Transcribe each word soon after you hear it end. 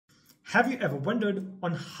Have you ever wondered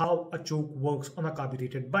on how a choke works on a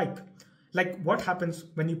carbureted bike? Like what happens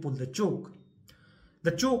when you pull the choke?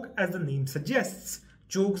 The choke, as the name suggests,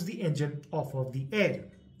 chokes the engine off of the air.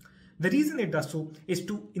 The reason it does so is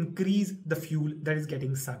to increase the fuel that is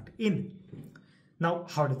getting sucked in. Now,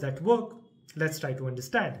 how does that work? Let's try to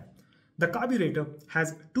understand. The carburetor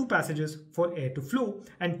has two passages for air to flow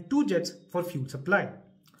and two jets for fuel supply.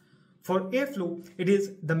 For airflow, it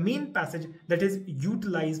is the main passage that is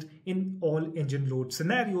utilized in all engine load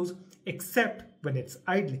scenarios except when it's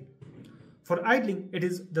idling. For idling, it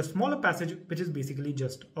is the smaller passage which is basically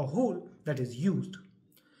just a hole that is used.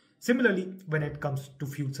 Similarly, when it comes to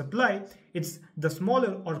fuel supply, it's the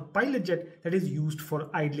smaller or pilot jet that is used for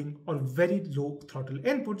idling or very low throttle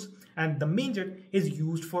inputs, and the main jet is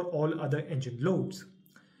used for all other engine loads.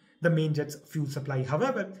 The main jet's fuel supply,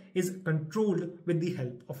 however, is controlled with the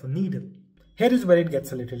help of a needle. Here is where it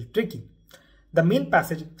gets a little tricky. The main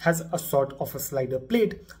passage has a sort of a slider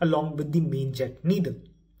plate along with the main jet needle.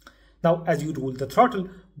 Now, as you roll the throttle,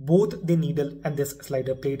 both the needle and this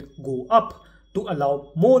slider plate go up to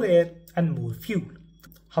allow more air and more fuel.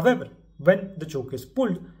 However, when the choke is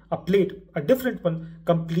pulled, a plate, a different one,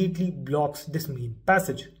 completely blocks this main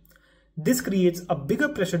passage. This creates a bigger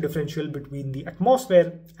pressure differential between the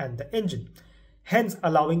atmosphere and the engine, hence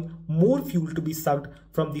allowing more fuel to be sucked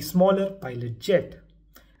from the smaller pilot jet.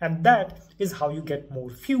 And that is how you get more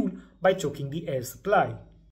fuel by choking the air supply.